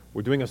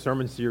We're doing a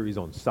sermon series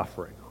on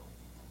suffering.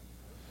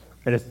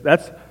 And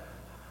that's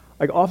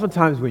like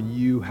oftentimes when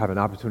you have an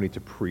opportunity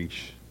to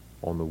preach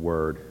on the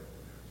Word,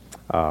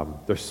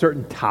 there's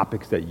certain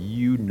topics that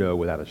you know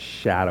without a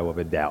shadow of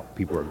a doubt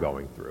people are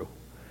going through.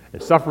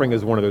 And suffering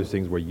is one of those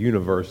things where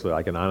universally,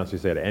 I can honestly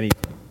say at any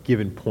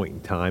given point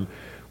in time,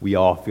 we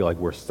all feel like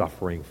we're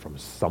suffering from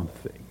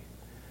something.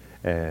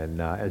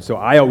 And so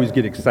I always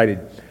get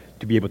excited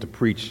to be able to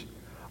preach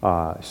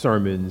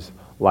sermons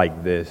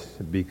like this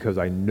because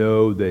I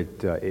know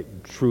that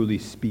it truly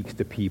speaks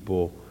to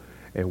people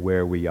and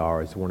where we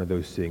are. It's one of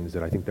those things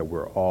that I think that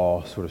we're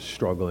all sort of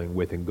struggling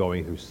with and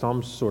going through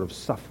some sort of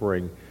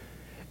suffering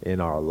in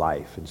our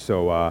life. And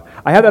so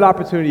I had that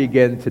opportunity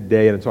again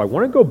today, and so I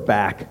want to go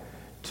back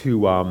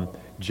to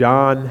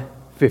John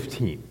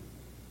 15.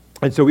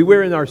 And so we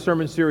were in our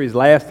sermon series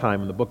last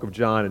time in the book of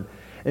John, and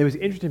it was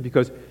interesting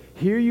because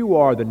here you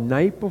are the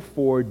night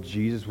before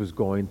Jesus was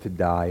going to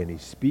die, and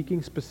he's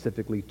speaking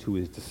specifically to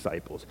his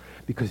disciples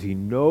because he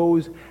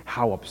knows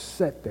how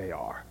upset they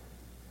are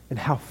and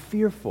how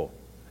fearful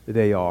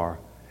they are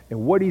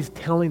and what he's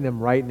telling them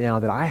right now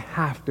that I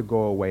have to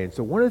go away. And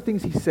so one of the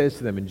things he says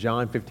to them in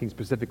John 15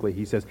 specifically,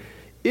 he says,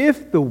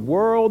 if the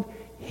world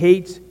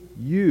hates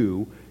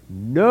you,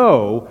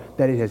 know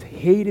that it has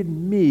hated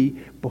me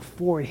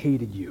before it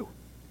hated you.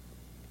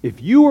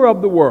 If you were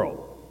of the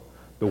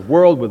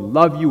world would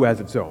love you as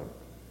its own.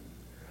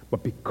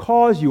 But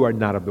because you are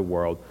not of the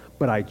world,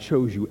 but I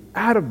chose you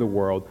out of the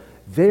world,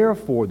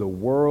 therefore the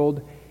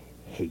world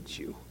hates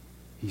you.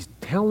 He's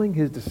telling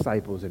his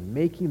disciples and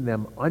making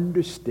them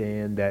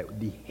understand that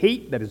the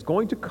hate that is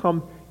going to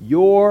come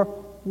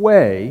your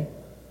way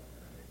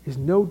is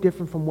no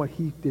different from what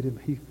he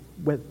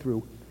went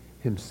through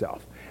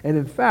himself. And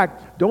in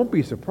fact, don't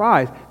be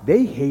surprised,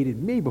 they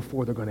hated me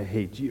before they're going to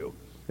hate you.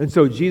 And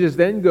so Jesus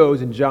then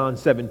goes in John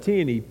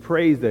 17, he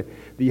prays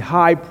the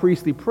high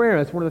priestly prayer.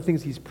 That's one of the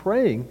things he's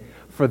praying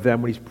for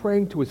them. When he's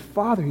praying to his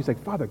Father, he's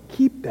like, Father,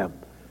 keep them.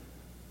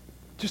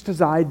 Just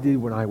as I did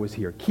when I was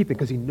here. Keep them,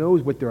 because he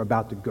knows what they're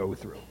about to go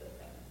through.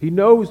 He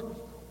knows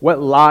what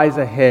lies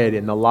ahead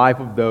in the life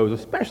of those,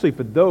 especially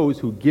for those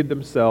who give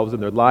themselves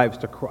and their lives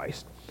to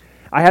Christ.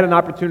 I had an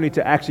opportunity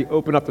to actually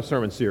open up the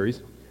sermon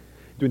series,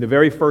 doing the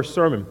very first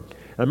sermon.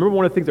 And I remember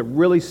one of the things that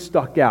really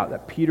stuck out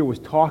that Peter was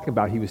talking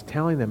about, he was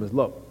telling them is,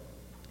 look,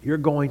 you're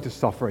going to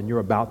suffer and you're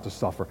about to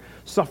suffer.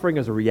 Suffering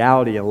is a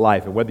reality in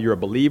life, and whether you're a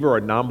believer or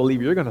a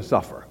non-believer, you're going to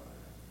suffer.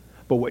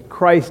 But what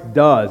Christ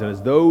does, and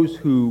as those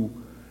who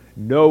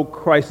know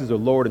Christ as their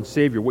Lord and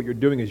Savior, what you're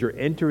doing is you're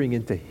entering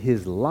into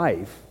his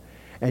life,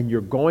 and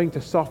you're going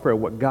to suffer.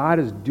 And what God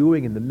is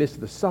doing in the midst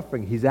of the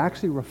suffering, he's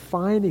actually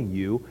refining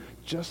you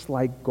just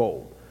like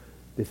gold.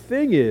 The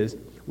thing is,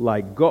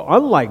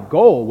 unlike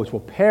gold, which will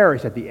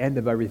perish at the end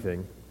of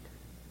everything,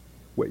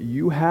 what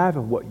you have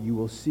and what you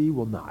will see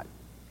will not.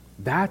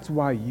 That's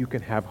why you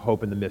can have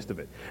hope in the midst of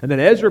it. And then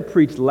Ezra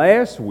preached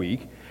last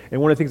week, and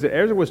one of the things that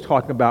Ezra was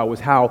talking about was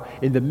how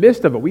in the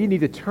midst of it, we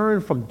need to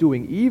turn from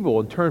doing evil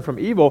and turn from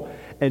evil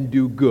and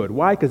do good.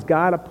 Why? Because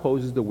God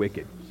opposes the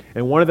wicked.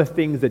 And one of the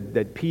things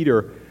that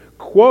Peter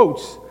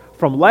quotes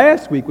from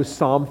last week was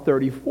Psalm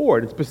 34.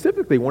 And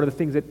specifically, one of the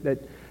things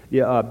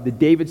that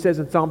David says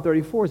in Psalm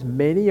 34 is,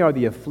 many are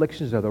the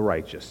afflictions of the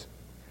righteous,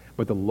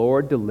 but the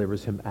Lord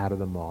delivers him out of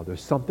them all.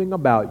 There's something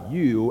about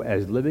you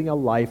as living a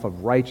life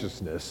of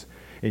righteousness.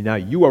 And now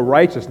you are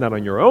righteous not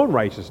on your own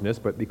righteousness,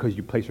 but because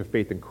you place your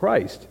faith in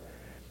Christ,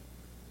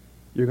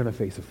 you're going to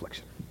face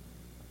affliction.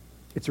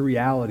 It's a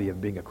reality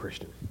of being a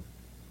Christian.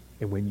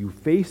 And when you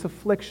face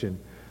affliction,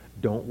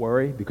 don't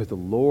worry, because the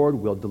Lord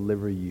will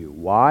deliver you.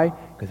 Why?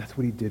 Because that's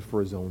what he did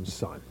for his own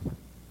son.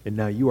 And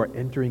now you are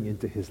entering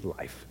into his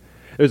life.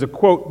 There's a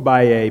quote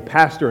by a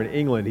pastor in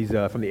England. He's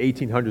from the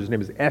 1800s. His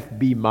name is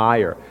F.B.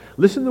 Meyer.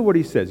 Listen to what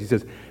he says. He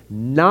says,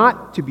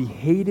 not to be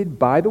hated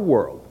by the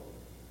world,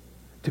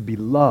 to be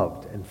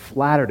loved and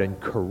flattered and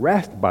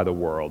caressed by the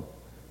world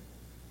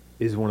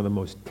is one of the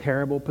most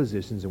terrible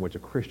positions in which a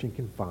Christian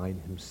can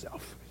find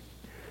himself.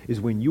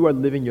 Is when you are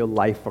living your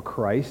life for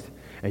Christ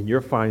and you're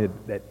finding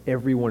that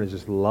everyone is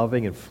just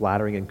loving and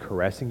flattering and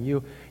caressing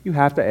you, you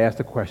have to ask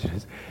the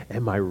question,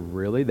 am I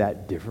really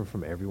that different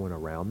from everyone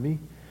around me?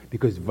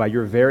 Because by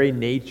your very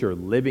nature,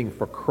 living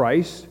for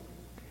Christ,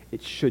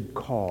 it should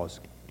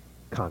cause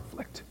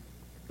conflict.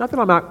 Not that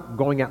I'm not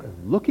going out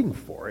and looking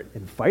for it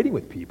and fighting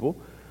with people,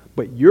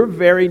 but your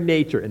very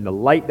nature and the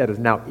light that is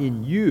now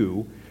in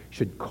you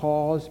should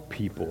cause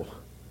people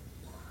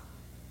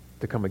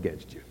to come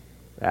against you.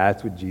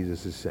 That's what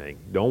Jesus is saying.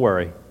 Don't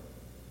worry.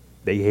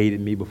 They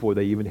hated me before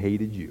they even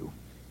hated you.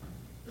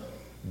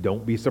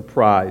 Don't be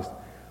surprised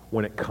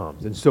when it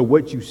comes. And so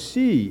what you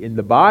see in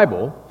the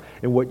Bible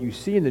and what you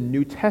see in the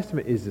New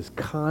Testament is this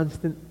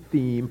constant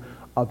theme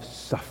of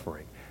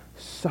suffering.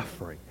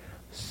 Suffering.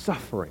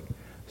 Suffering.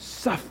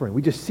 Suffering.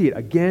 We just see it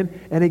again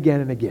and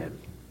again and again.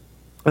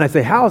 And I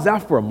say, how is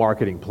that for a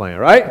marketing plan,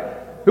 right?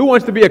 Who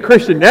wants to be a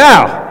Christian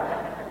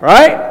now?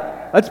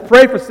 Right? Let's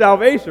pray for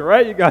salvation,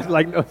 right? You guys are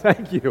like, no,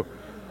 thank you.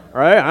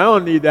 All right? I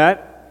don't need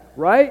that.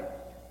 Right?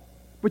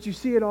 But you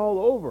see it all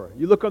over.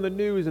 You look on the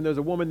news, and there's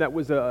a woman that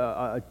was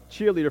a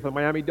cheerleader for the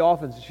Miami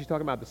Dolphins, and she's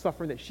talking about the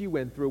suffering that she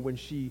went through when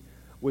she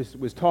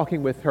was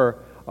talking with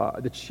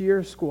the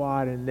cheer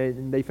squad,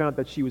 and they found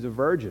that she was a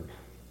virgin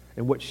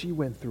and what she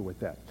went through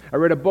with that. I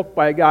read a book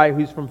by a guy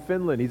who's from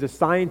Finland. He's a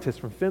scientist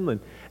from Finland,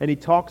 and he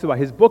talks about,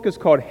 his book is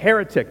called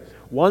Heretic,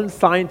 One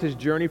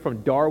Scientist's Journey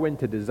from Darwin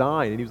to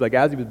Design. And he was like,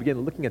 as he was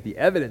beginning looking at the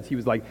evidence, he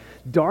was like,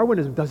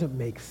 Darwinism doesn't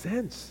make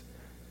sense.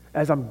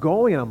 As I'm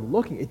going and I'm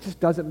looking, it just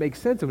doesn't make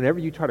sense. And whenever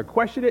you try to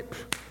question it,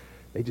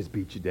 they just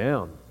beat you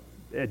down.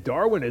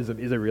 Darwinism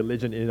is a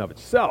religion in and of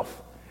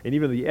itself. And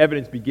even the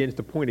evidence begins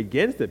to point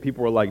against it,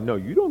 people are like, no,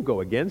 you don't go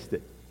against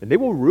it. And they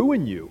will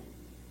ruin you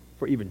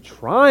for even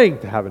trying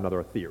to have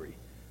another theory.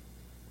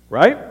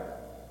 Right?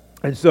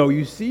 And so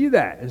you see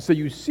that. And so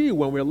you see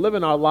when we're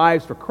living our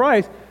lives for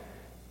Christ,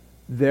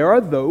 there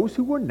are those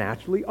who will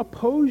naturally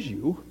oppose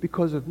you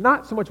because of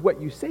not so much what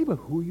you say, but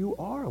who you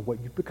are and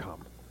what you've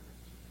become.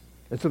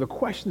 And so the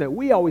question that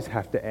we always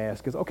have to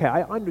ask is, okay,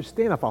 I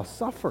understand if I'll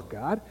suffer,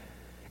 God,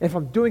 if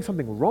I'm doing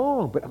something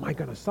wrong, but am I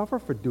going to suffer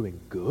for doing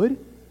good?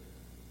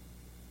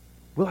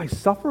 Will I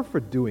suffer for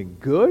doing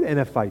good? And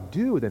if I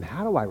do, then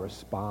how do I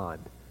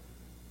respond?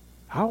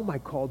 How am I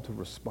called to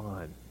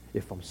respond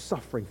if I'm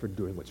suffering for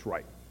doing what's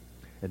right?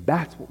 And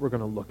that's what we're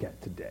going to look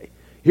at today.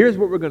 Here's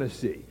what we're going to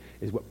see,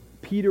 is what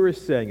Peter is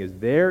saying is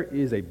there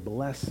is a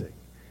blessing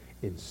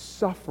in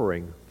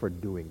suffering for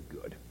doing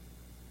good.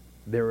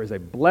 There is a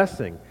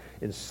blessing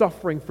in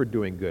suffering for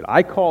doing good.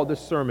 I call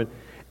this sermon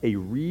a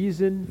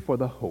reason for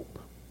the hope.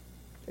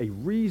 A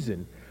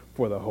reason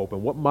for the hope.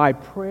 And what my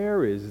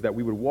prayer is that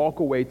we would walk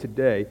away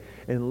today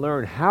and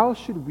learn how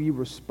should we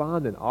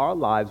respond in our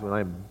lives when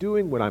I'm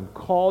doing what I'm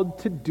called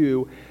to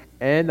do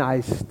and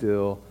I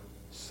still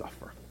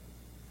suffer.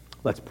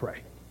 Let's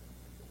pray.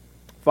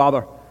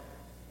 Father,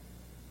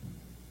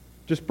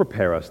 just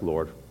prepare us,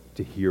 Lord,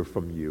 to hear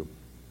from you.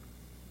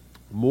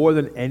 More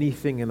than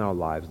anything in our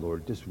lives,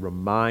 Lord, just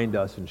remind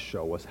us and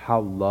show us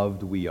how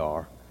loved we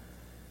are.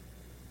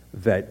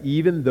 That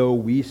even though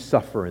we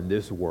suffer in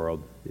this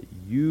world, that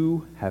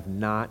you have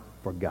not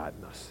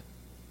forgotten us.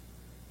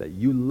 That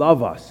you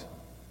love us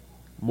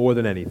more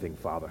than anything,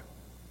 Father.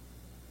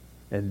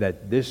 And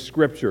that this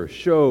scripture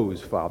shows,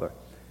 Father,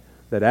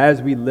 that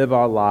as we live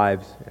our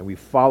lives and we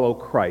follow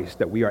Christ,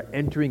 that we are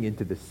entering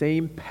into the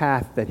same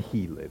path that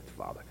he lived,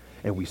 Father.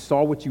 And we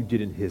saw what you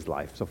did in his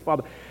life. So,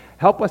 Father,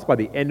 help us by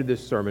the end of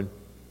this sermon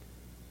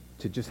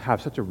to just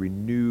have such a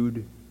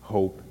renewed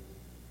hope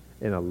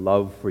and a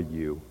love for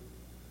you,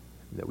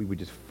 that we would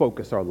just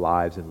focus our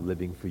lives in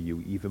living for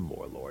you even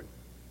more, Lord.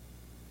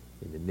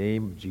 In the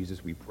name of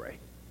Jesus we pray.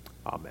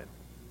 Amen.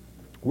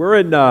 We're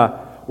in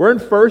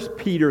 1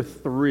 Peter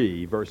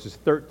 3, verses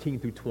 13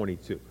 through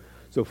 22.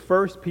 So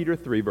 1 Peter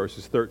 3,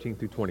 verses 13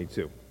 through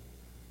 22.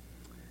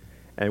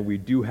 And we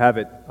do have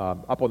it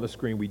up on the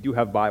screen. We do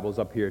have Bibles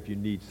up here if you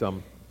need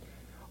some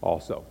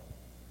also.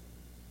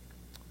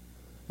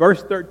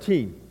 Verse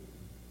 13.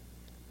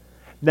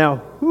 Now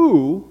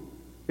who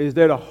is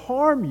there to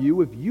harm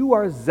you if you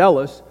are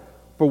zealous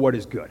for what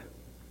is good?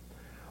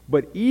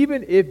 But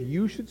even if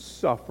you should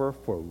suffer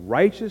for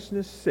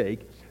righteousness'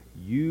 sake,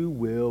 you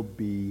will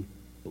be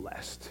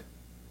blessed.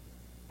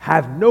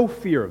 Have no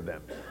fear of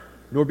them,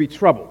 nor be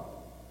troubled.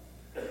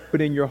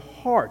 But in your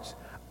hearts,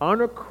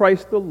 honor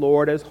Christ the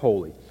Lord as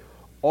holy,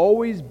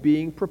 always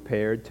being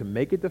prepared to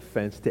make a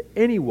defense to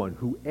anyone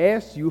who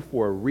asks you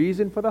for a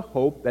reason for the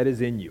hope that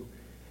is in you.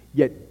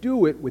 Yet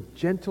do it with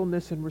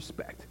gentleness and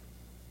respect.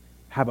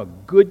 Have a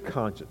good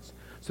conscience,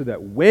 so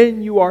that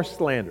when you are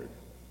slandered,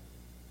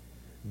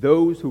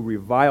 those who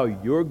revile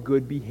your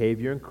good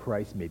behavior in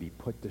Christ may be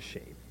put to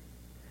shame.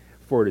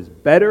 For it is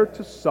better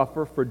to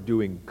suffer for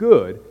doing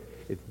good,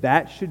 if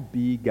that should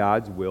be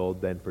God's will,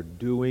 than for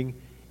doing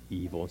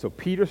evil. And so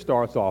Peter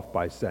starts off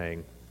by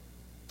saying,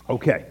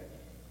 okay,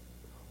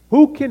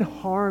 who can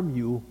harm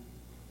you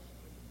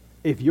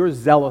if you're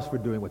zealous for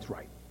doing what's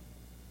right?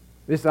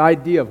 This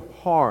idea of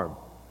harm.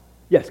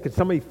 Yes, can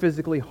somebody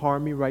physically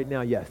harm me right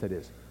now? Yes, it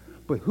is.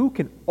 But who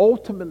can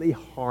ultimately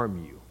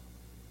harm you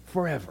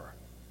forever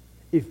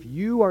if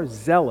you are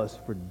zealous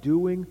for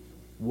doing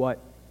what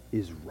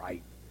is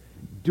right,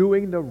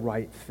 doing the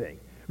right thing?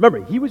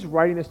 Remember, he was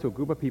writing this to a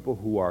group of people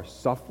who are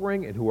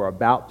suffering and who are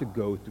about to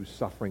go through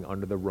suffering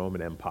under the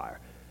Roman Empire.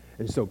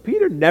 And so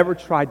Peter never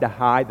tried to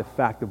hide the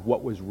fact of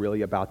what was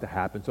really about to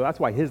happen. So that's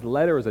why his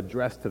letter is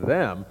addressed to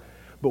them,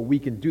 but we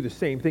can do the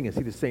same thing and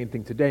see the same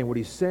thing today. And what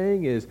he's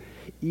saying is,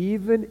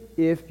 even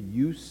if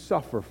you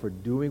suffer for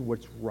doing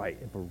what's right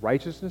and for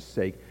righteousness'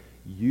 sake,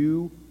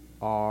 you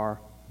are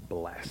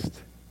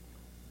blessed.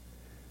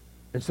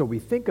 And so we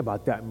think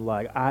about that and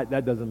like,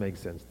 that doesn't make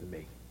sense to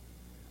me,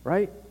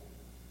 right?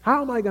 Why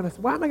am I going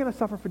to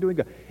suffer for doing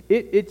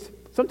good?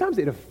 Sometimes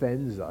it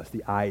offends us,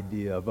 the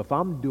idea of if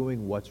I'm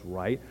doing what's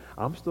right,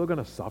 I'm still going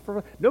to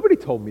suffer. Nobody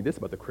told me this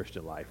about the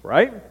Christian life,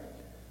 right?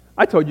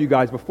 I told you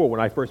guys before, when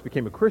I first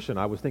became a Christian,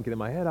 I was thinking in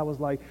my head, I was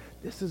like,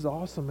 this is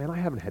awesome, man. I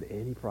haven't had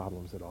any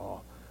problems at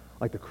all.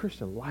 Like, the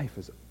Christian life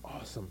is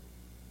awesome,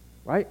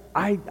 right?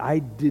 I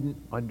didn't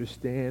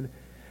understand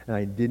and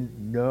I didn't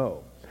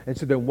know. And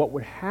so then what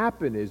would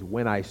happen is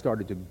when I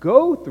started to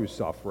go through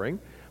suffering,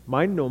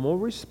 my normal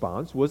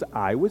response was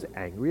I was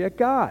angry at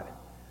God,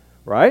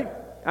 right?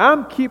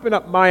 I'm keeping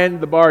up my end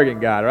of the bargain,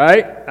 God,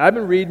 right? I've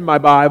been reading my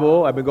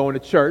Bible. I've been going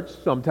to church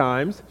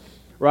sometimes,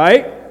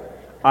 right?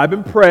 I've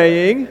been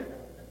praying.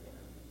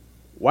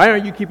 Why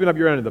aren't you keeping up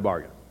your end of the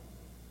bargain?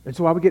 And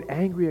so I would get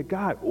angry at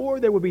God. Or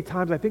there would be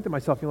times I think to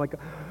myself, like,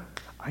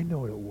 I know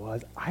what it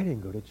was. I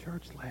didn't go to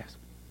church last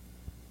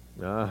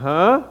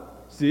week.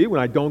 See,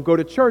 when I don't go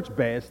to church,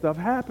 bad stuff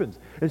happens.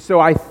 And so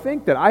I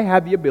think that I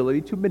have the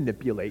ability to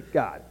manipulate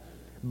God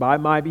by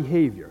my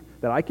behavior.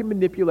 That I can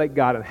manipulate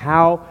God and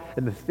how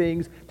and the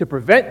things to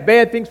prevent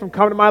bad things from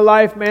coming to my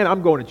life. Man,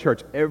 I'm going to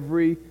church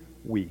every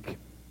week.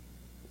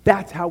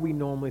 That's how we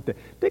normally think.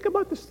 Think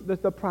about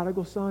the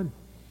prodigal son,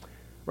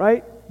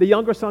 right? The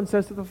younger son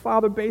says to the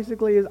father,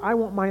 basically, is I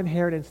want my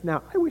inheritance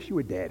now. I wish you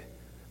were dead,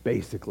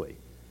 basically.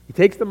 He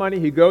takes the money,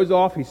 he goes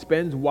off, he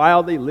spends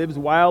wildly, lives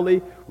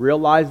wildly,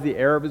 realizes the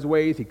error of his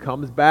ways. He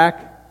comes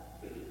back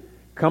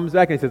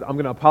and he says, I'm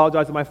going to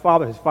apologize to my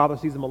father. His father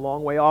sees him a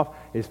long way off.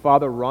 His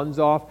father runs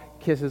off,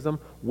 kisses him,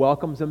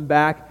 welcomes him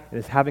back, and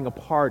is having a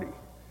party.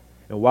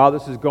 And while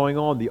this is going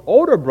on, the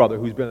older brother,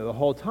 who's been there the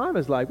whole time,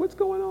 is like, what's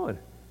going on?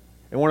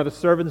 And one of the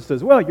servants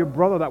says, well, your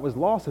brother that was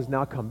lost has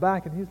now come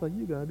back. And he's like,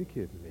 you got to be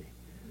kidding me.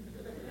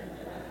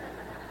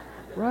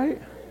 Right?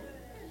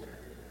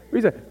 He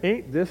said,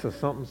 ain't this a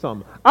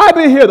something? I've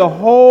been here the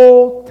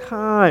whole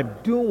time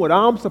doing what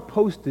I'm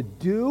supposed to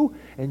do,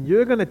 and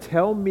you're going to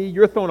tell me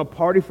you're throwing a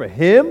party for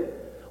him?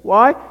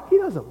 Why? He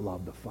doesn't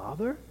love the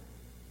Father.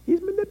 He's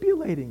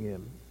manipulating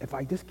him. If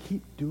I just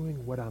keep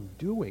doing what I'm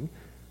doing,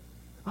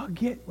 I'll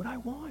get what I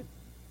want.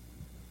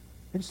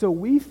 And so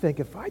we think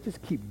if I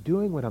just keep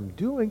doing what I'm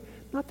doing,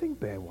 nothing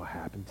bad will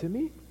happen to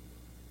me.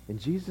 And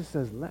Jesus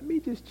says, let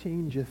me just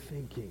change your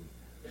thinking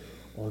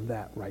on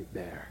that right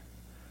there.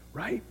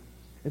 Right?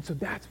 And so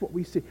that's what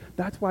we see.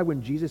 That's why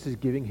when Jesus is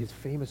giving his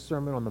famous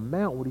Sermon on the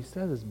Mount, what he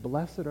says is,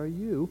 blessed are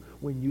you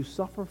when you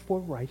suffer for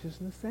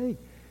righteousness' sake.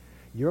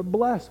 You're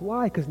blessed.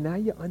 Why? Because now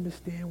you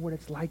understand what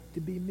it's like to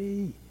be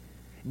me.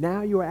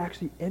 Now you are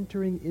actually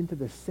entering into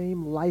the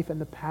same life and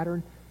the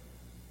pattern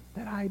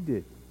that I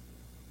did.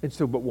 And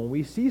so, but when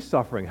we see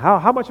suffering,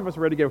 how much of us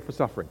are ready to get for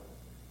suffering?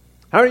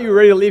 How many of you are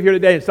ready to leave here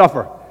today and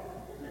suffer?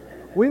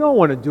 We don't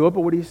want to do it,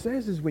 but what he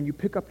says is when you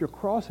pick up your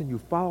cross and you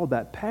follow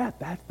that path,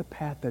 that's the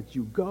path that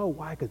you go.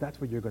 Why? Because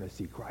that's where you're going to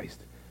see Christ.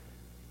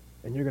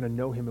 And you're going to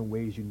know him in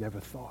ways you never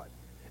thought.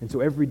 And so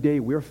every day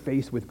we're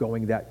faced with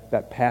going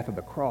that path of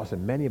the cross,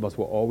 and many of us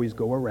will always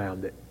go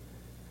around it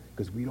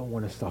because we don't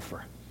want to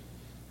suffer.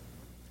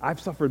 I've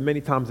suffered many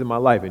times in my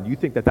life, and you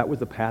think that was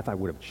the path I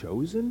would have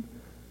chosen?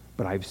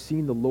 But I've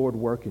seen the Lord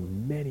work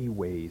in many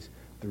ways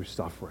through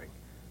suffering.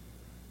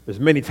 There's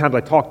many times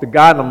I talk to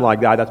God and I'm like,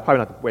 God, that's probably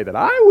not the way that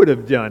I would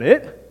have done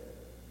it.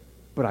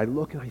 But I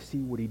look and I see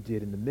what he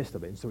did in the midst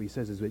of it. And so he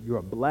says is that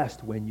you're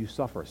blessed when you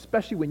suffer,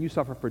 especially when you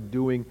suffer for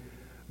doing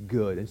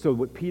good. And so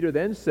what Peter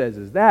then says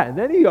is that. And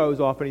then he goes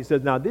off and he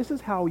says, now this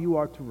is how you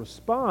are to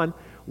respond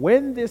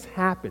when this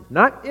happens.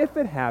 Not if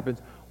it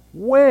happens,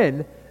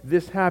 when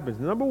this happens.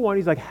 Number one,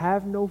 he's like,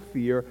 have no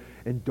fear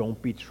and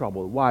don't be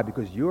troubled. Why?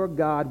 Because your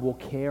God will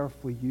care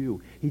for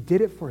you. He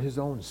did it for his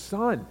own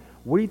son.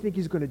 What do you think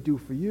he's going to do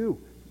for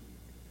you?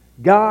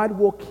 God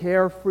will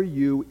care for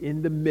you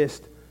in the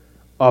midst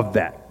of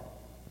that.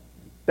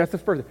 That's the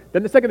first thing.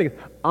 Then the second thing is,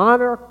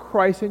 honor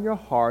Christ in your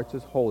hearts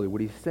as holy. What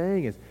he's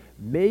saying is,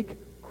 make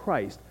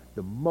Christ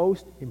the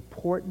most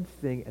important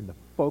thing and the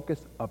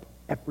focus of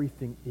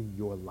everything in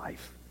your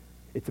life.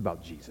 It's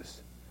about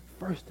Jesus.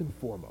 First and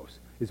foremost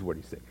is what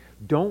he's saying.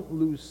 Don't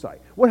lose sight.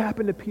 What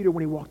happened to Peter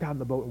when he walked out in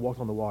the boat and walked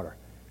on the water?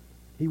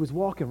 He was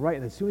walking right,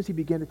 and as soon as he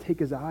began to take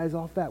his eyes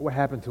off that, what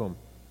happened to him?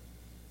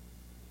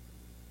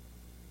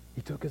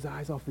 He took his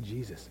eyes off of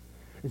Jesus.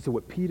 And so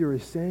what Peter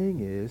is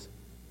saying is,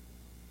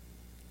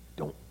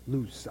 don't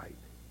lose sight.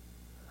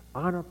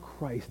 Honor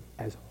Christ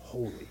as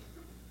holy.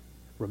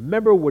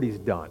 Remember what he's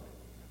done.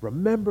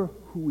 Remember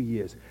who he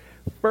is.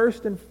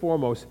 First and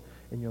foremost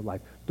in your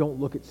life, don't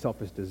look at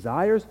selfish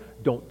desires.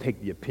 Don't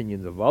take the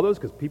opinions of others,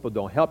 because people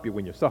don't help you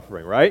when you're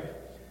suffering, right?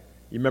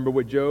 You remember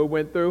what Job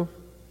went through,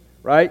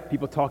 right?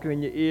 People talking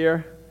in your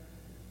ear.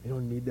 You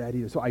don't need that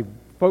either. So I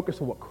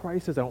focus on what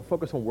Christ says. I don't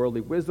focus on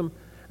worldly wisdom.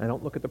 I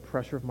don't look at the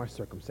pressure of my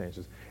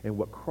circumstances. And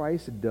what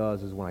Christ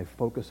does is when I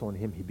focus on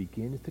him, he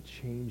begins to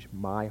change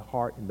my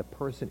heart and the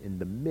person in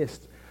the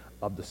midst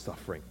of the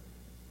suffering.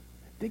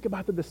 Think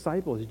about the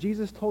disciples.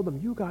 Jesus told them,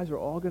 you guys are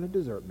all going to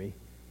desert me.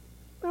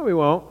 No, we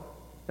won't.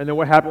 And then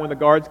what happened when the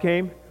guards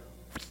came?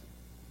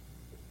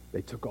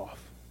 They took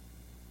off.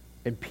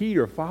 And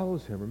Peter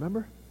follows him,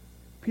 remember?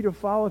 Peter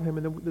followed him,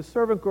 and the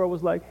servant girl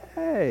was like,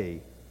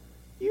 hey,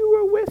 you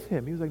were with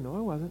him. He was like, no,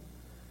 I wasn't.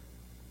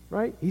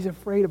 Right? He's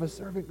afraid of a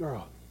servant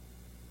girl.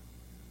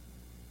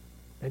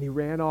 And he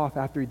ran off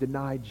after he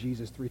denied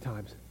Jesus 3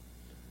 times.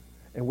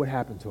 And what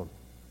happened to him?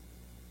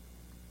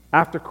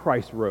 After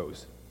Christ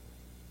rose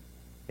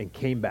and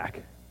came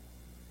back,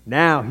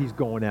 now he's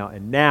going out,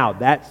 and now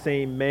that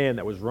same man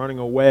that was running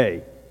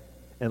away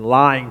and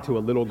lying to a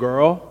little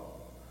girl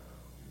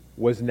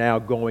was now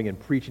going and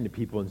preaching to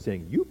people and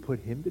saying, you put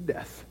him to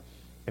death,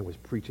 and was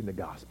preaching the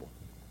gospel.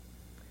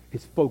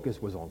 His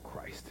focus was on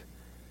Christ.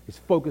 His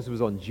focus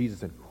was on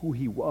Jesus and who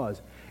he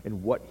was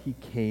and what he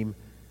came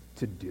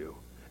to do.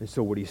 And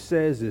so what he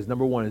says is,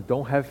 number one, is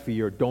don't have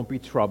fear, don't be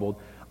troubled,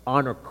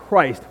 honor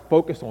Christ,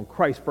 focus on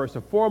Christ first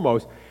and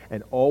foremost,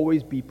 and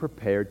always be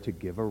prepared to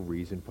give a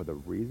reason for the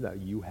reason that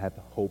you have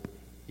hope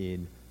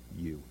in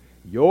you.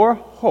 Your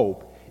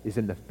hope is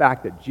in the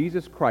fact that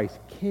Jesus Christ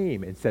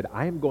came and said,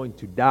 I am going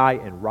to die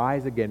and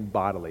rise again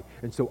bodily.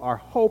 And so our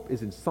hope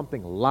is in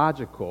something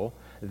logical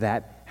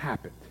that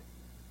happened.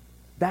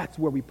 That's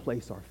where we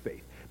place our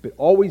faith. But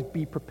always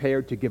be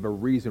prepared to give a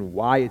reason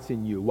why it's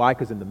in you. Why?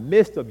 Because in the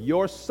midst of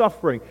your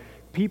suffering,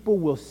 people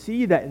will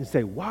see that and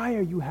say, why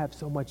are you have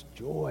so much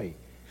joy?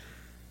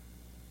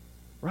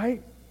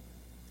 Right?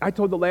 I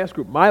told the last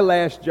group, my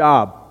last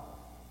job,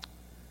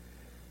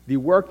 the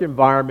work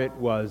environment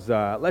was,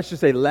 let's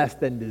just say, less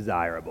than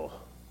desirable.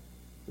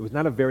 It was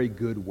not a very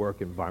good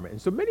work environment.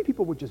 And so many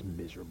people were just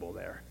miserable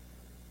there.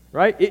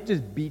 Right? It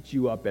just beats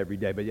you up every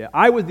day. But yeah,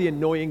 I was the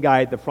annoying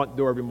guy at the front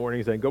door every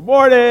morning saying, good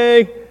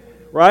morning.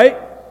 Right?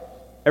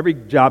 Every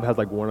job has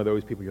like one of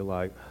those people you're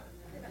like,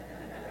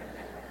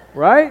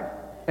 right?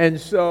 And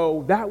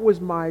so that was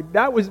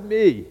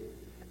me.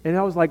 And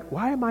I was like,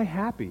 why am I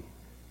happy?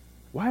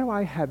 Why do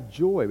I have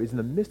joy? It was in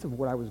the midst of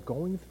what I was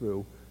going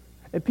through.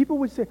 And people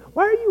would say,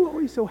 why are you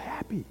always so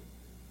happy?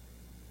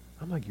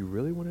 I'm like, you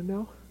really want to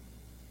know?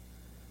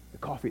 The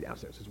coffee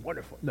downstairs is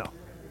wonderful. No,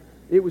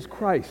 it was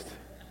Christ.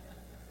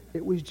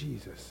 It was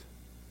Jesus.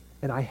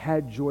 And I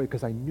had joy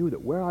because I knew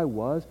that where I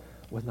was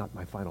not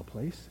my final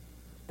place.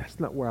 That's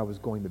not where I was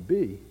going to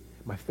be.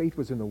 My faith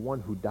was in the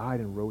one who died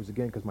and rose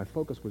again because my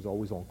focus was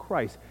always on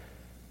Christ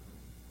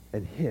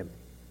and him.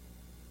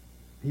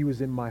 He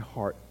was in my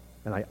heart,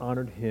 and I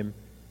honored him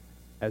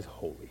as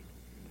holy.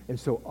 And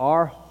so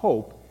our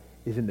hope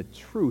is in the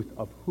truth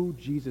of who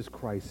Jesus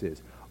Christ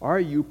is. Are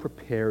you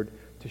prepared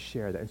to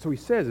share that? And so he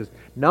says is,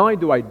 not only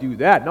do I do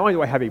that, not only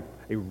do I have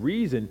a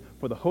reason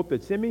for the hope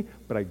that's in me,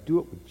 but I do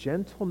it with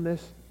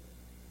gentleness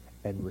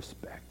and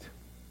respect.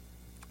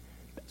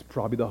 That's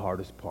probably the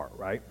hardest part,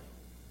 right?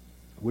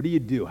 What do you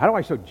do? How do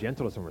I show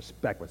gentleness and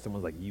respect when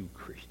someone's like, you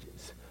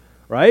Christians,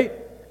 right?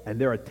 And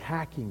they're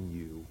attacking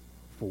you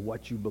for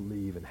what you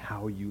believe and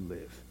how you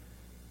live.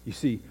 You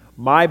see,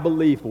 my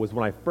belief was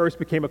when I first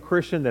became a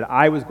Christian that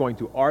I was going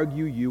to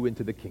argue you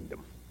into the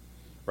kingdom,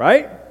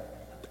 right?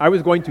 I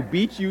was going to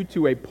beat you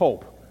to a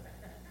pulp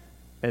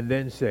and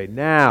then say,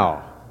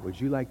 now, would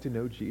you like to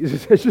know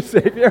Jesus as your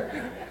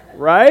Savior?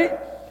 Right?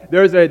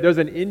 There's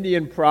an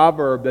Indian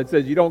proverb that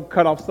says you don't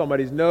cut off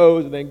somebody's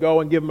nose and then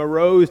go and give them a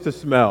rose to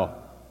smell.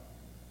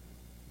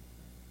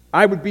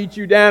 I would beat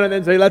you down and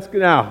then say, let's go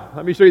now.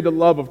 Let me show you the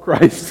love of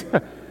Christ.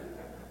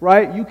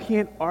 Right? You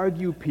can't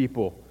argue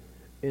people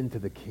into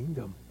the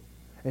kingdom.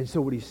 And so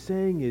what he's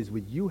saying is,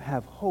 when you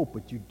have hope,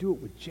 but you do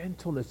it with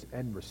gentleness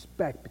and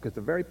respect, because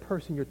the very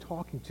person you're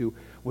talking to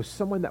was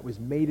someone that was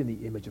made in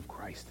the image of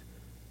Christ.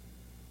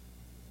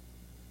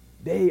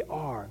 They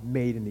are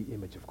made in the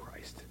image of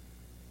Christ.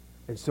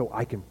 And so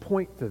I can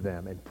point to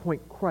them and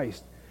point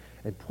Christ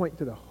and point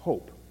to the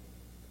hope.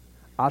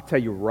 I'll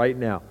tell you right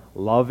now,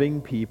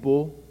 loving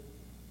people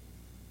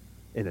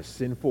in a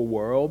sinful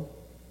world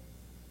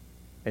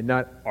and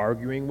not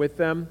arguing with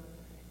them,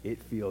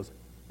 it feels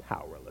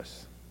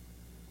powerless.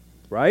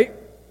 Right?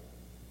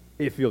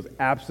 It feels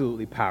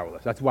absolutely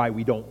powerless. That's why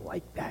we don't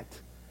like that.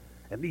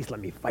 At least let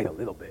me fight a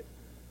little bit.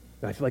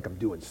 And I feel like I'm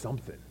doing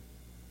something.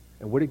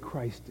 And what did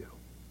Christ do?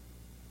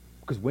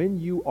 Because when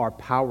you are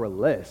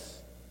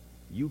powerless,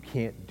 you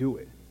can't do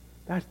it.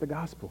 That's the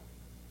gospel.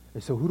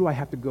 And so who do I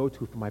have to go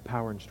to for my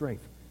power and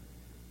strength?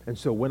 And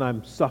so when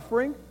I'm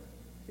suffering,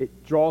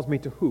 it draws me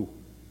to who?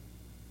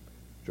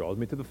 It draws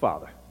me to the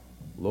Father.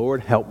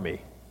 Lord, help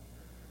me.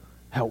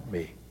 Help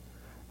me.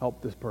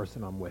 Help this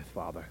person I'm with,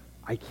 Father.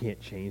 I can't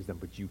change them,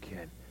 but you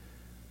can.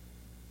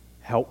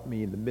 Help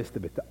me in the midst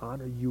of it to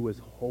honor you as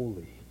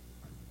holy,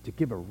 to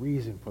give a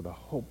reason for the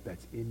hope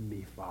that's in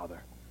me, Father.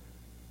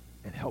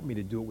 And help me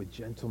to do it with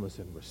gentleness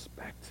and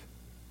respect.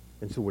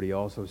 And so what he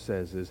also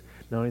says is,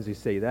 not only does he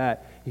say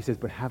that, he says,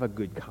 but have a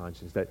good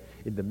conscience, that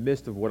in the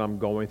midst of what I'm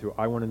going through,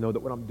 I want to know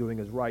that what I'm doing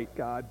is right,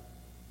 God.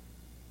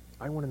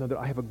 I want to know that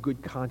I have a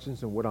good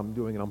conscience in what I'm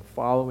doing, and I'm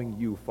following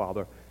you,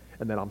 Father,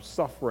 and that I'm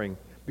suffering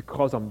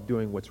because I'm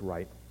doing what's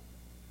right.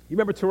 You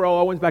remember Terrell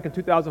Owens back in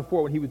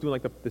 2004 when he was doing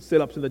like the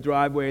sit-ups in the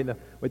driveway and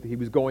he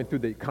was going through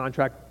the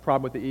contract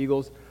problem with the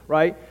Eagles,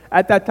 right?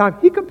 At that time,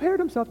 he compared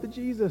himself to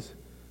Jesus.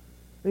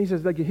 And he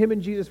says, like, him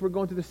and Jesus were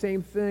going through the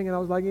same thing. And I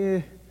was like,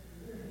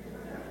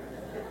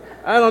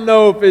 I don't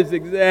know if it's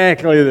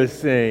exactly the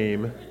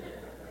same,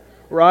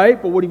 right?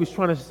 But what he was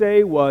trying to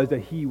say was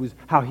that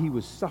how he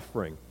was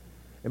suffering.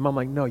 And I'm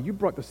like, no, you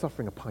brought the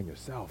suffering upon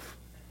yourself,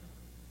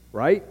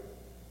 right?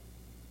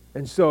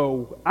 And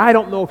so I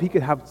don't know if he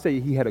could say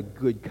he had a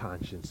good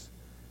conscience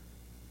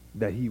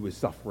that he was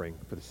suffering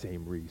for the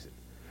same reason.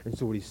 And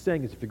so what he's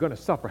saying is if you're going to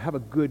suffer, have a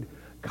good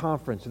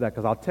conference of that,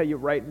 because I'll tell you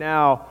right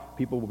now,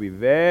 people will be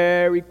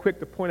very quick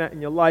to point out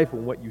in your life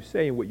when what you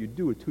say and what you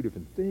do are two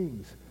different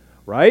things,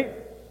 right?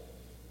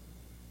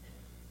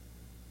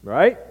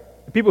 Right?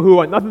 People who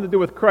want nothing to do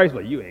with Christ,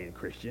 well, you ain't a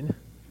Christian.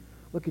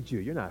 Look at you,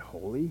 you're not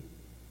holy.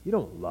 You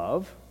don't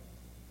love.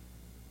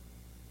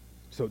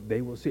 So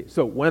they will see.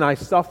 So when I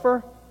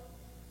suffer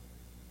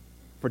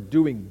for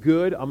doing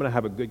good, I'm going to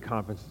have a good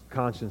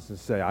conscience and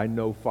say, I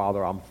know,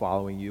 Father, I'm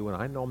following you,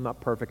 and I know I'm not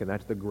perfect, and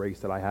that's the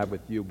grace that I have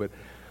with you, but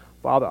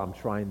Father, I'm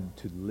trying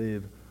to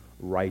live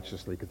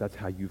righteously because that's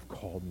how you've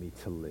called me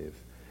to live.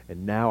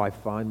 And now I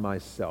find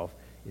myself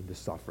in the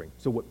suffering.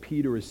 So what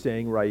Peter is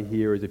saying right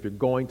here is if you're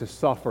going to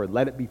suffer,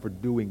 let it be for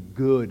doing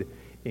good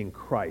in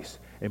Christ,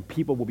 and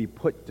people will be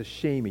put to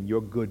shame in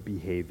your good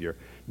behavior.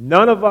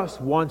 None of us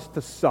wants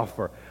to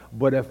suffer,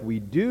 but if we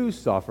do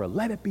suffer,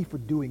 let it be for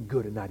doing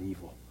good and not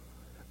evil.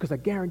 Because I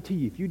guarantee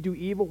you, if you do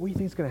evil, what do you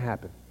think is going to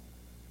happen?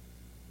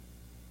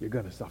 You're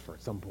going to suffer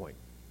at some point.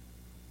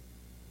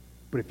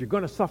 But if you're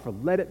going to suffer,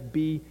 let it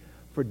be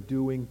for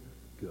doing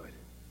good.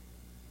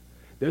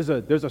 There's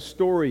a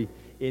story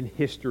in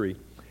history,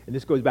 and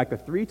this goes back to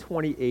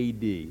 320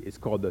 A.D. It's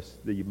called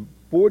the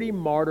 40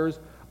 Martyrs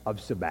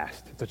of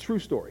Sebaste. It's a true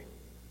story.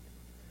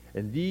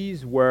 And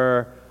these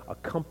were a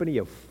company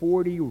of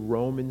 40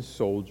 Roman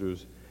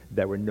soldiers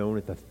that were known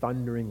as the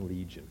Thundering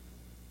Legion.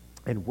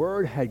 And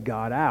word had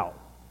got out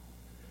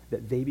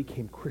that they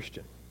became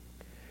Christian.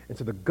 And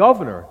so the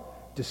governor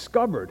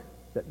discovered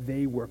that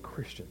they were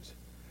Christians.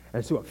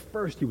 And so at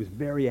first he was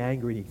very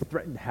angry and he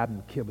threatened to have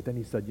them killed. But then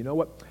he said, you know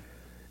what?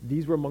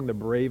 These were among the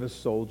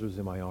bravest soldiers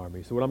in my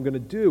army. So what I'm going to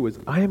do is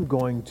I am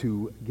going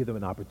to give them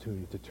an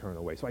opportunity to turn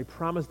away. So I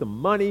promised them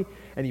money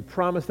and he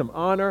promised them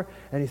honor.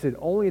 And he said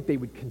only if they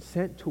would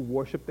consent to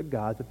worship the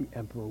gods that the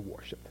emperor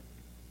worshipped.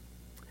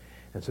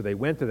 And so they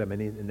went to them,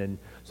 and then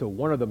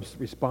one of them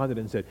responded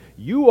and said,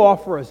 you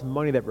offer us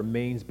money that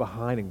remains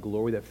behind and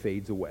glory that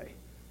fades away.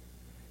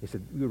 He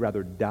said, we would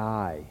rather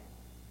die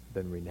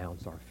than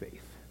renounce our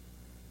faith.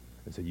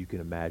 And so you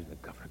can imagine the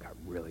governor got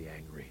really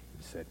angry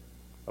and said,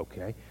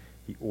 okay.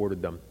 He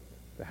ordered them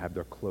to have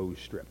their clothes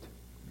stripped,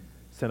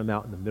 sent them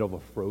out in the middle of a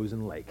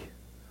frozen lake,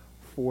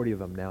 40 of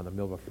them now in the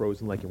middle of a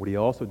frozen lake. And what he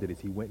also did is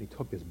he went and he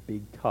took this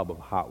big tub of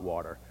hot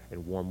water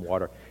and warm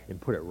water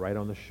and put it right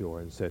on the shore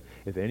and said,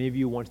 if any of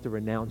you wants to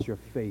renounce your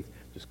faith,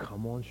 just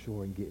come on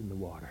shore and get in the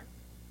water.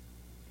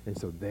 And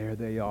so there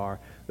they are,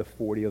 the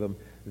 40 of them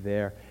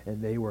there,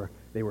 and they were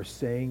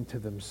saying to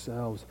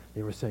themselves,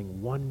 they were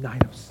saying one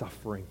night of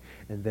suffering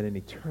and then an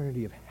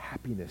eternity of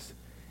happiness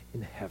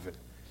in heaven.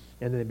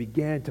 And then they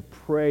began to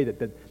pray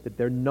that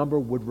their number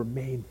would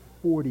remain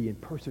 40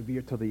 and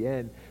persevere till the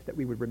end, that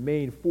we would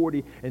remain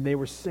 40. And they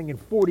were singing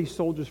 40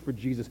 soldiers for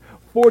Jesus,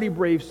 40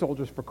 brave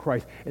soldiers for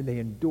Christ. And they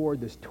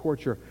endured this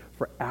torture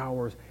for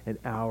hours and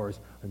hours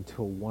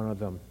until one of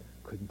them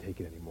couldn't take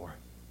it anymore.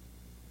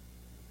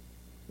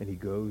 And he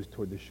goes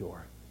toward the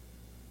shore.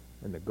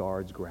 And the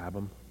guards grab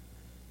him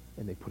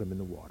and they put him in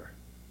the water.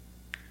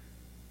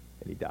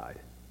 And he died.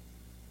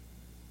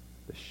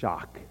 The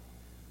shock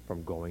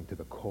from going to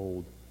the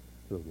cold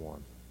to the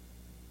warm.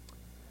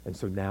 And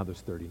so now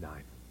there's 39.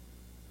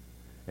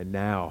 And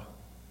now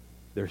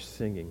they're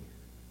singing,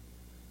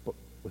 but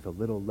with a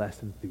little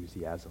less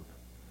enthusiasm.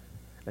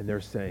 And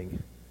they're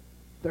saying,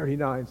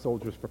 39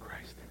 soldiers for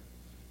Christ.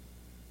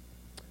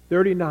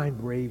 39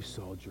 brave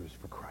soldiers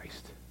for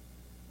Christ.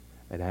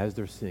 And as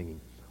they're singing,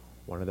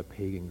 one of the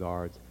pagan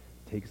guards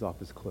takes off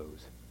his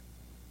clothes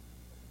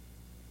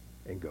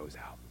and goes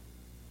out.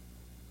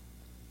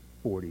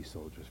 40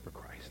 soldiers for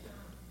Christ.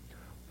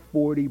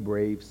 40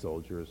 brave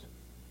soldiers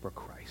for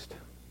Christ.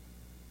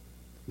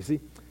 You see,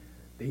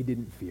 they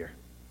didn't fear.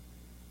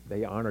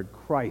 They honored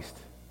Christ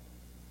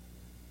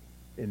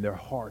in their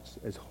hearts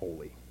as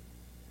holy.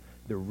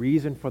 The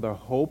reason for their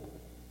hope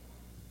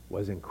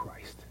was in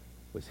Christ,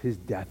 was his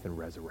death and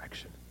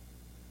resurrection.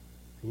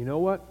 And you know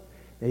what?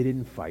 They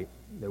didn't fight.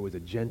 There was a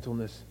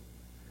gentleness,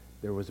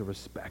 there was a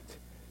respect,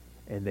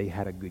 and they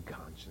had a good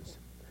conscience.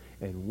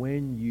 And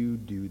when you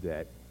do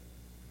that,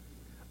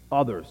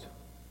 others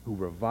who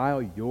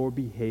revile your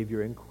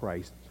behavior in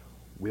Christ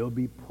will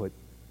be put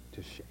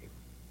to shame.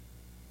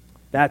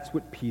 That's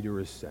what Peter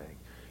is saying.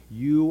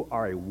 You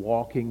are a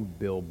walking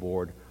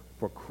billboard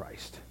for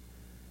Christ.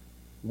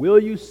 Will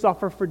you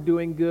suffer for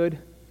doing good?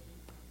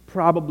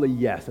 Probably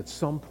yes. At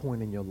some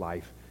point in your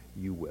life,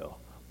 you will.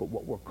 But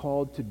what we're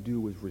called to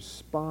do is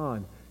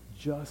respond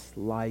just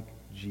like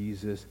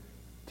Jesus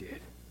did.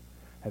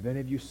 Have any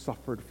of you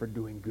suffered for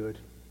doing good?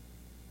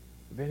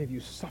 Have any of you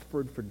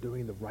suffered for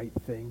doing the right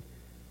thing?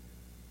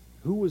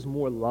 Who was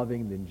more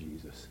loving than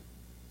Jesus?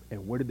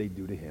 And what did they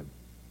do to him?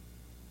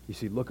 You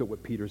see, look at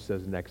what Peter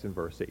says next in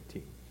verse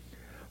 18.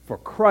 For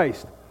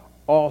Christ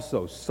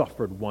also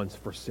suffered once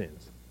for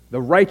sins,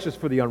 the righteous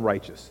for the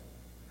unrighteous,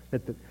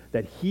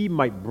 that he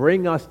might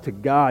bring us to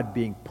God,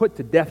 being put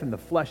to death in the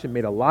flesh and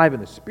made alive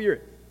in the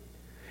spirit,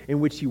 in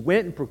which he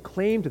went and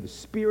proclaimed to the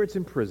spirits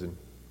in prison,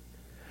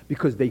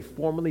 because they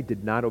formerly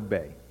did not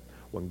obey,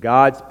 when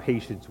God's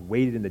patience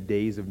waited in the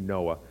days of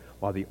Noah,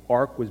 while the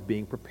ark was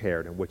being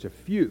prepared, in which a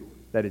few,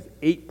 that is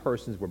 8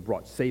 persons, were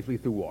brought safely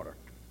through water.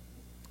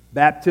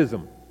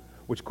 Baptism,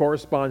 which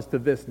corresponds to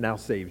this, now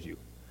saves you,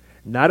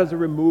 not as a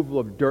removal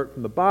of dirt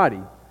from the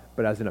body,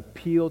 but as an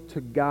appeal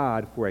to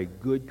God for a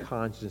good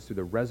conscience through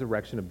the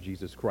resurrection of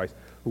Jesus Christ,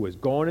 who has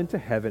gone into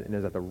heaven and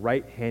is at the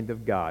right hand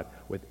of God,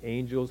 with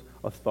angels,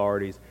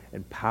 authorities,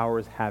 and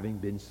powers having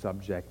been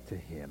subject to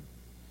him.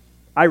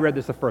 I read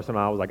this the first time,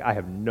 and I was like, I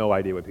have no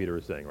idea what Peter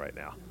is saying right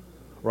now.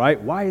 Right?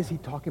 Why is he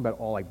talking about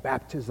all like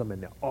baptism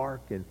and the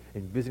ark and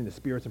visiting the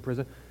spirits in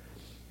prison?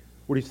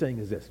 What he's saying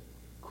is this: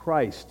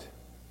 Christ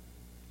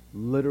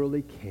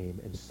literally came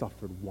and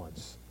suffered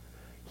once.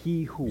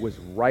 He who was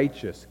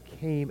righteous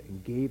came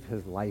and gave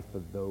his life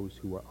for those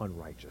who are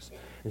unrighteous.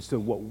 And so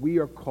what we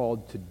are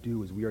called to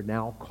do is we are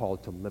now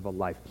called to live a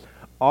life.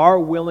 Our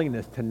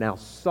willingness to now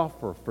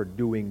suffer for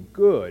doing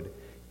good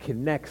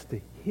connects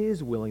to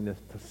his willingness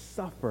to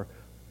suffer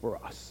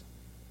for us.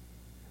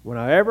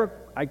 Whenever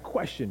I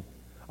question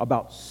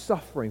about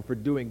suffering for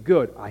doing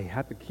good, I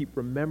have to keep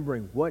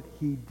remembering what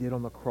he did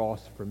on the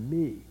cross for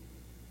me.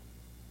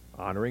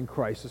 Honoring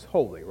Christ is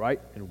holy, right?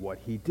 And what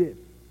he did.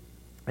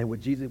 And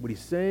what he's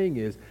saying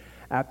is,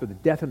 after the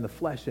death in the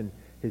flesh and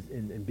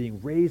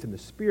being raised in the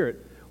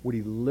spirit, what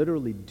he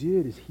literally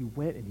did is he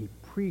went and he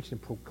preached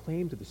and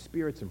proclaimed to the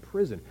spirits in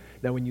prison.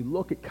 Now, when you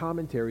look at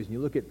commentaries and you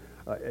look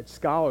at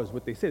scholars,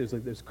 what they say,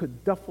 there's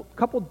a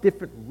couple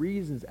different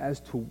reasons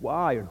as to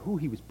why and who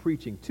he was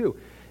preaching to.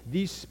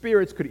 These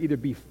spirits could either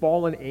be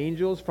fallen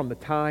angels from the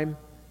time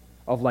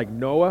of like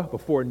Noah,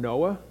 before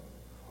Noah,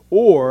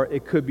 or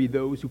it could be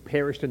those who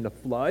perished in the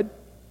flood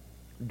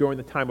during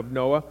the time of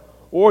Noah,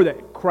 or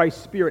that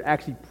Christ's Spirit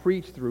actually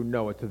preached through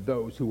Noah to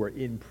those who were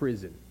in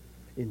prison,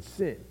 in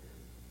sin.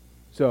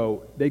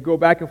 So they go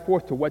back and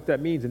forth to what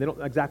that means, and they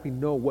don't exactly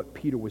know what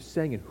Peter was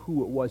saying and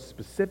who it was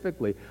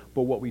specifically,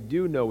 but what we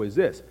do know is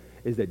this,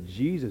 is that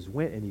Jesus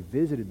went and he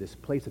visited this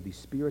place of these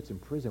spirits in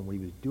prison. What he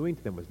was doing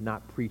to them was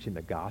not preaching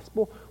the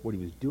gospel. What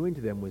he was doing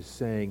to them was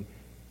saying,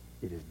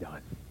 it is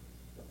done.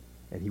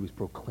 And he was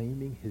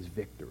proclaiming his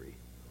victory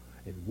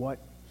and what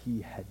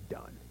he had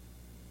done.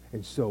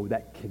 And so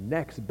that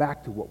connects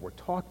back to what we're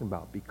talking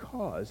about,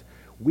 because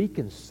we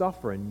can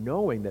suffer in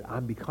knowing that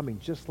I'm becoming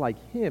just like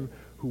him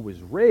who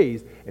was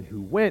raised and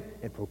who went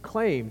and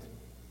proclaimed,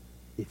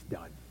 it's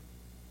done.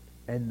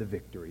 And the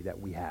victory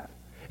that we have.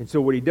 And so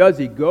what he does,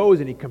 he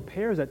goes and he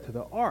compares that to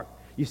the ark.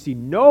 You see,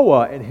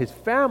 Noah and his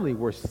family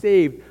were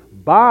saved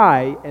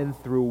by and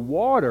through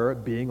water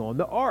being on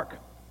the ark.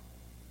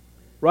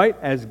 Right?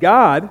 As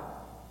God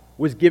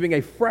was giving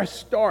a fresh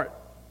start.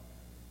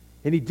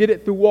 And he did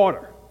it through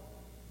water.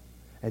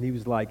 And he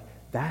was like,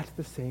 that's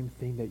the same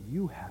thing that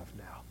you have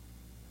now.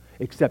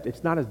 Except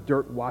it's not as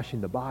dirt washing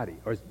the body,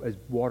 or as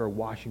water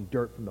washing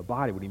dirt from the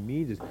body. What he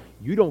means is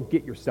you don't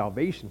get your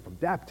salvation from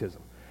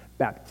baptism.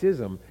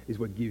 Baptism is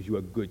what gives you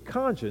a good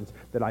conscience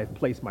that I've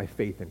placed my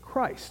faith in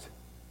Christ.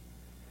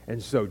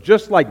 And so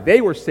just like they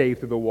were saved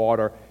through the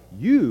water,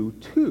 you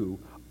too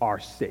are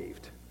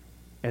saved.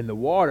 And the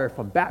water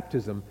from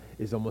baptism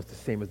is almost the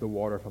same as the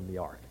water from the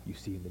ark you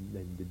see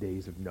in the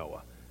days of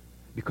Noah.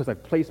 Because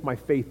I've placed my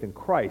faith in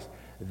Christ,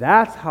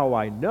 that's how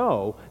I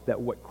know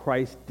that what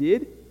Christ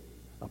did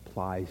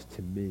applies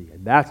to me.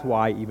 And that's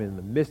why even in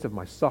the midst of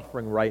my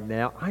suffering right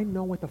now, I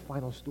know what the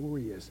final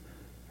story is.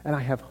 And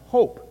I have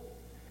hope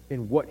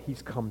in what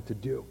he's come to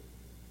do.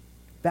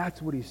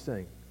 That's what he's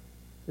saying.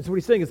 And so what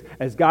he's saying is,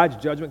 as God's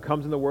judgment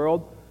comes in the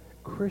world,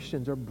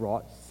 Christians are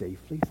brought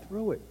safely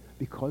through it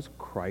because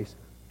Christ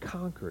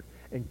conquered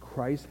and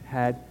Christ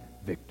had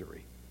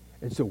victory.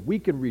 And so we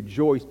can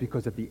rejoice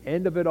because at the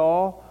end of it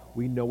all,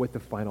 we know what the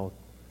final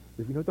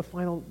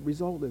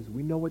result is.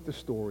 We know what the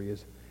story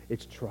is.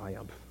 It's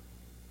triumph.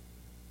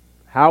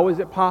 How is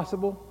it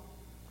possible?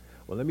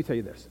 Well, let me tell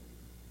you this.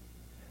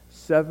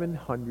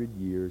 700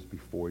 years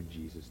before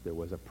Jesus, there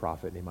was a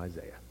prophet named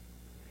Isaiah.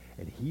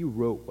 And he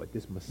wrote what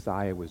this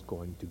Messiah was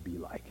going to be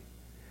like.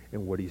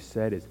 And what he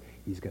said is,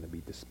 he's going to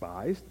be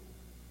despised,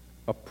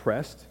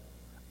 oppressed,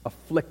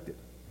 afflicted.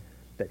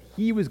 That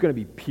he was going to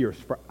be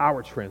pierced for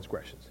our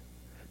transgressions.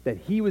 That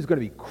he was going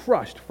to be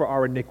crushed for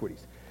our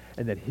iniquities.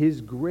 And that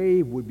his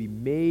grave would be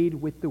made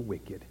with the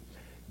wicked.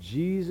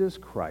 Jesus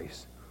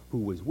Christ, who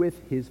was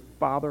with his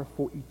Father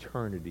for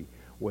eternity,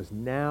 was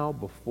now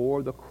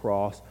before the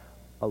cross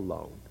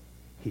alone.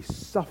 He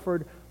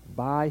suffered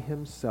by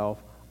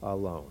himself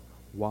alone.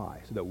 Why?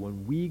 So that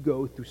when we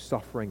go through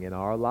suffering in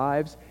our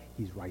lives,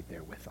 he's right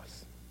there with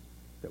us.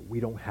 That we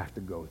don't have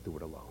to go through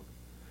it alone.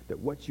 That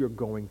what you're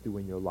going through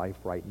in your life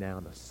right now,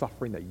 and the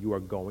suffering that you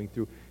are going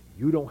through,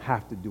 you don't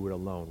have to do it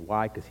alone.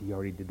 Why? Because he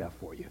already did that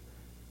for you.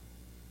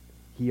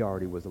 He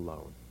already was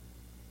alone.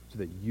 So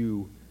that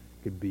you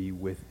could be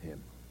with him.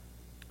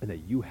 And that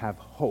you have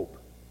hope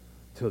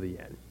till the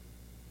end.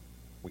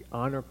 We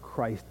honor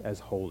Christ as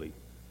holy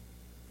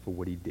for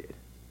what he did.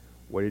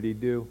 What did he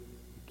do?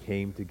 He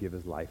came to give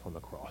his life on the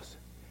cross.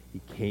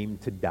 He came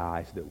to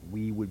die so that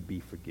we would be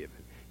forgiven.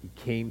 He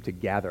came to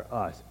gather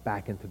us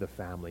back into the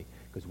family,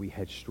 because we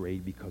had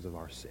strayed because of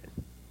our sin.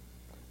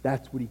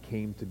 That's what he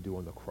came to do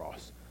on the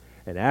cross.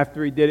 And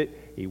after he did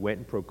it, he went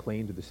and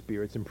proclaimed to the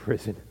spirits in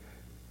prison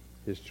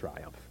his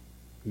triumph.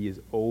 He is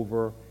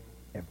over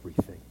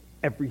everything.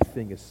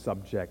 Everything is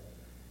subject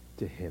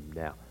to him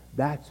now.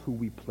 That's who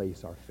we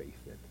place our faith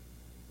in.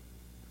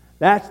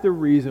 That's the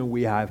reason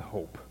we have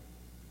hope.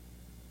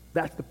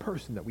 That's the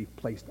person that we've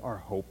placed our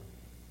hope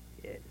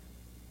in.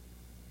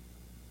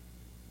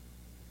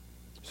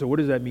 So what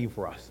does that mean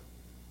for us?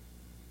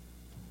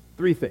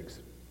 3 things.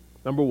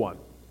 Number 1,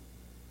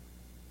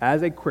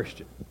 as a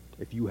Christian,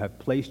 if you have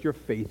placed your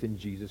faith in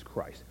Jesus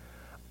Christ,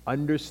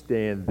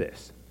 understand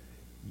this.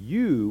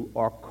 You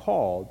are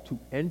called to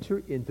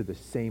enter into the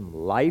same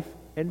life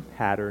and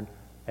pattern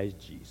as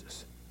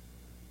Jesus.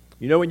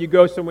 You know when you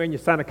go somewhere and you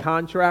sign a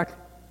contract,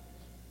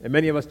 and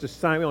many of us just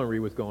sign, we don't read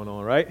what's going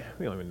on, right?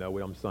 We don't even know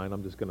what I'm signing,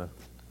 I'm just going to...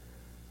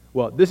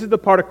 Well, this is the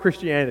part of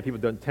Christianity that people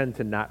don't tend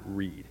to not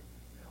read.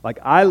 Like,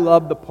 I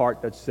love the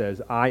part that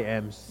says, I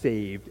am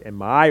saved, and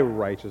my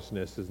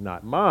righteousness is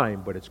not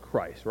mine, but it's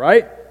Christ,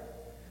 right?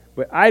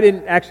 But I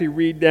didn't actually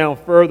read down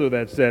further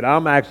that said,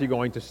 I'm actually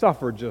going to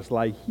suffer just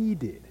like he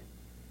did.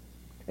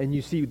 And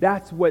you see,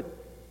 that's what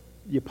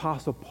the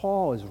Apostle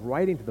Paul is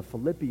writing to the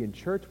Philippian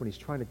church when he's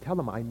trying to tell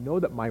them, I know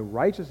that my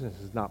righteousness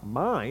is not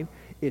mine,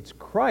 it's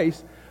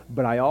Christ,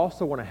 but I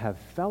also want to have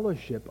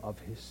fellowship of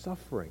his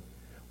suffering.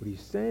 What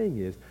he's saying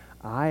is,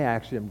 I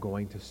actually am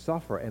going to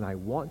suffer, and I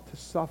want to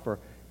suffer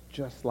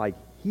just like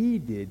he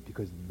did,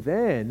 because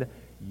then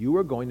you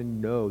are going to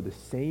know the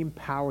same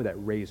power that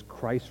raised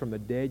Christ from the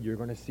dead. You're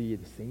going to see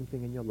the same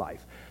thing in your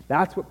life.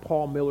 That's what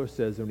Paul Miller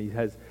says when he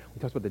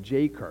talks about the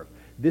J curve.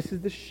 This is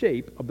the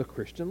shape of the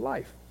Christian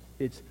life.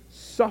 It's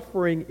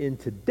suffering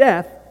into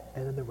death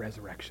and then the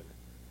resurrection.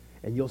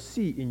 And you'll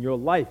see in your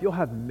life, you'll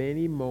have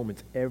many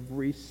moments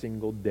every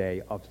single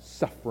day of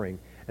suffering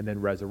and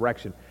then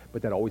resurrection.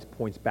 But that always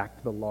points back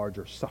to the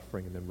larger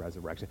suffering and then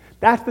resurrection.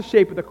 That's the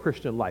shape of the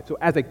Christian life. So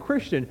as a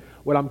Christian,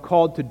 what I'm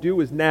called to do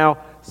is now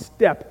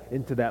step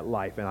into that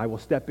life. And I will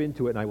step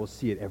into it and I will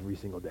see it every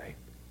single day.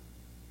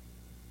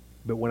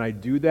 But when I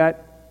do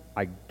that,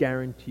 I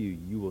guarantee you,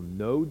 you will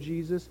know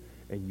Jesus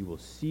and you will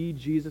see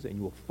Jesus and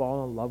you will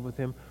fall in love with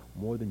him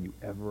more than you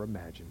ever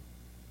imagined.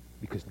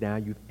 Because now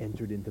you've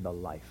entered into the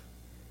life.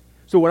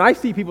 So when I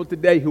see people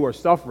today who are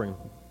suffering,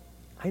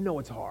 I know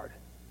it's hard.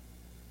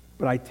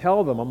 But I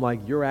tell them, I'm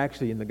like, you're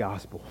actually in the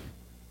gospel.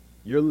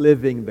 You're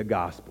living the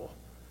gospel,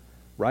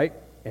 right?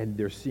 And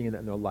they're seeing that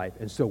in their life.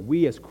 And so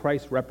we as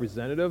Christ's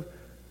representative,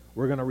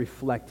 we're going to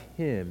reflect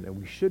him, and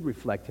we should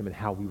reflect him in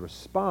how we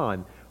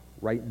respond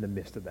right in the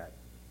midst of that.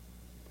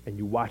 And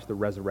you watch the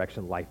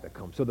resurrection life that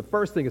comes. So the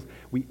first thing is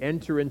we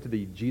enter into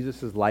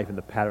Jesus' life and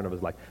the pattern of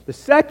his life. The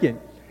second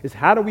is,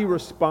 how do we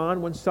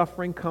respond when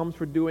suffering comes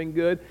for doing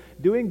good?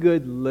 Doing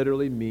good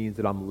literally means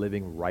that I'm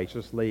living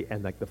righteously,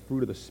 and like the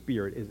fruit of the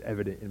Spirit is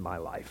evident in my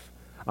life.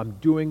 I'm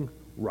doing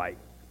right.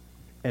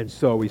 And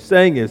so what he's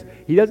saying is,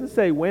 he doesn't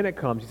say when it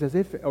comes, he says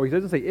if, or he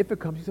doesn't say if it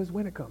comes, he says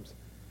when it comes.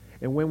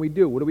 And when we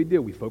do, what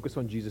do? We focus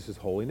on Jesus'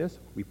 holiness.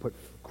 We put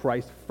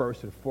Christ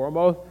first and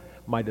foremost.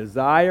 My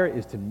desire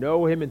is to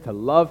know him and to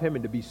love him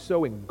and to be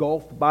so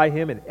engulfed by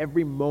him in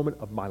every moment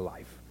of my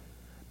life.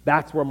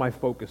 That's where my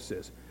focus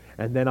is.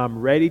 And then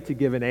I'm ready to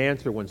give an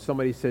answer when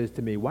somebody says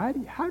to me,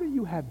 how do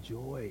you have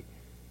joy?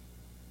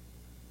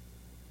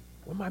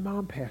 When my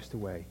mom passed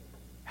away,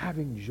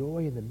 having joy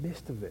in the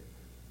midst of it.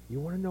 You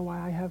want to know why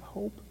I have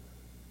hope?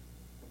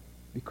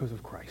 Because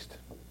of Christ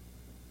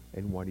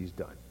and what he's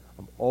done.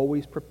 I'm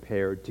always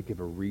prepared to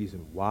give a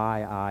reason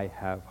why I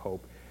have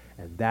hope.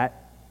 And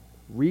that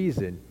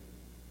reason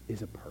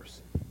is a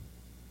person,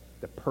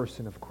 the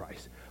person of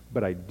Christ.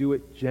 But I do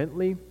it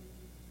gently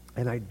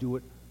and I do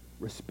it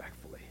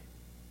respectfully.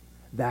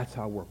 That's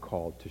how we're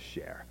called to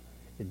share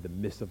in the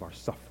midst of our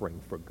suffering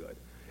for good.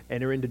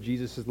 Enter into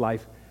Jesus'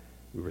 life.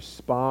 We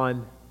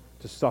respond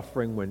to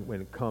suffering when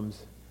it comes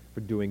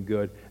for doing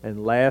good.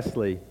 And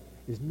lastly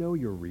is know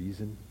your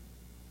reason.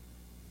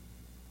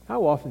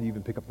 How often do you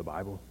even pick up the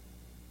Bible?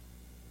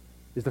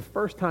 Is the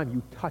first time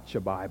you touch a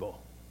Bible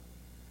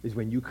is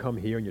when you come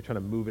here and you're trying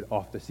to move it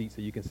off the seat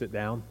so you can sit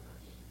down?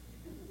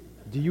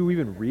 Do you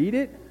even read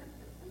it?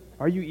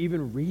 Are you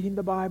even reading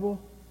the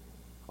Bible?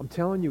 I'm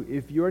telling you,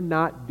 if you're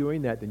not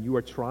doing that, then you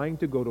are trying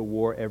to go to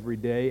war every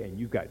day and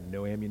you've got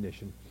no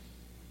ammunition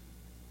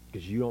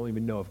because you don't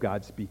even know if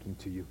God's speaking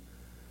to you.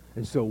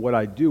 And so what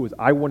I do is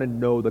I want to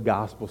know the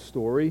gospel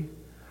story.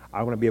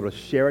 I want to be able to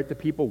share it to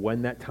people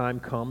when that time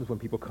comes, when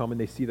people come and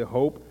they see the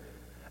hope.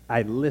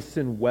 I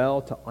listen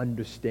well to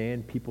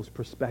understand people's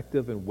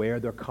perspective and where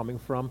they're coming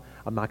from.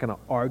 I'm not going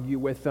to argue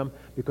with them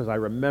because I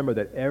remember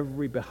that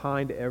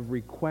behind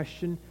every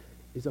question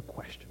is a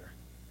questioner,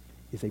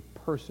 is a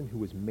person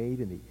who is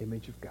made in the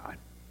image of God.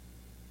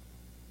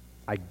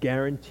 I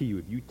guarantee you,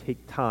 if you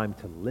take time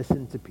to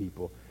listen to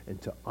people and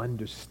to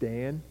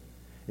understand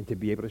and to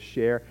be able to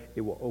share,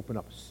 it will open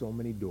up so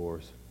many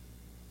doors.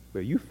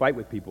 But you fight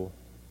with people,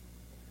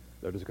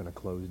 they're just going to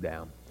close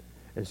down.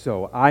 And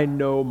so I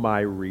know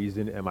my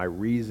reason, and my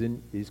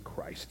reason is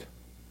Christ.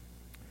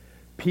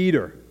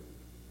 Peter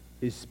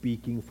is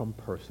speaking from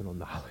personal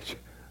knowledge.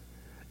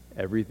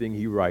 Everything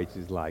he writes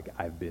is like,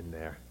 I've been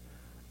there.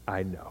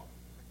 I know.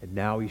 And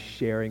now he's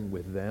sharing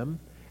with them,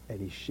 and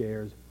he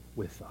shares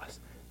with us.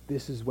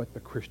 This is what the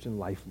Christian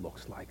life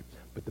looks like.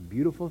 But the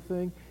beautiful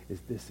thing is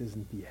this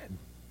isn't the end.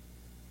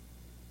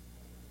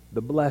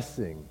 The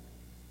blessing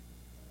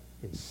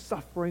in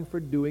suffering for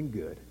doing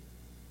good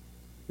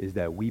is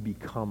that we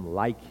become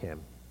like him,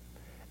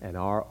 and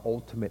our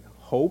ultimate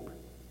hope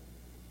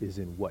is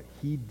in what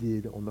he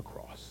did on the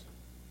cross.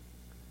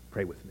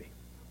 Pray with me.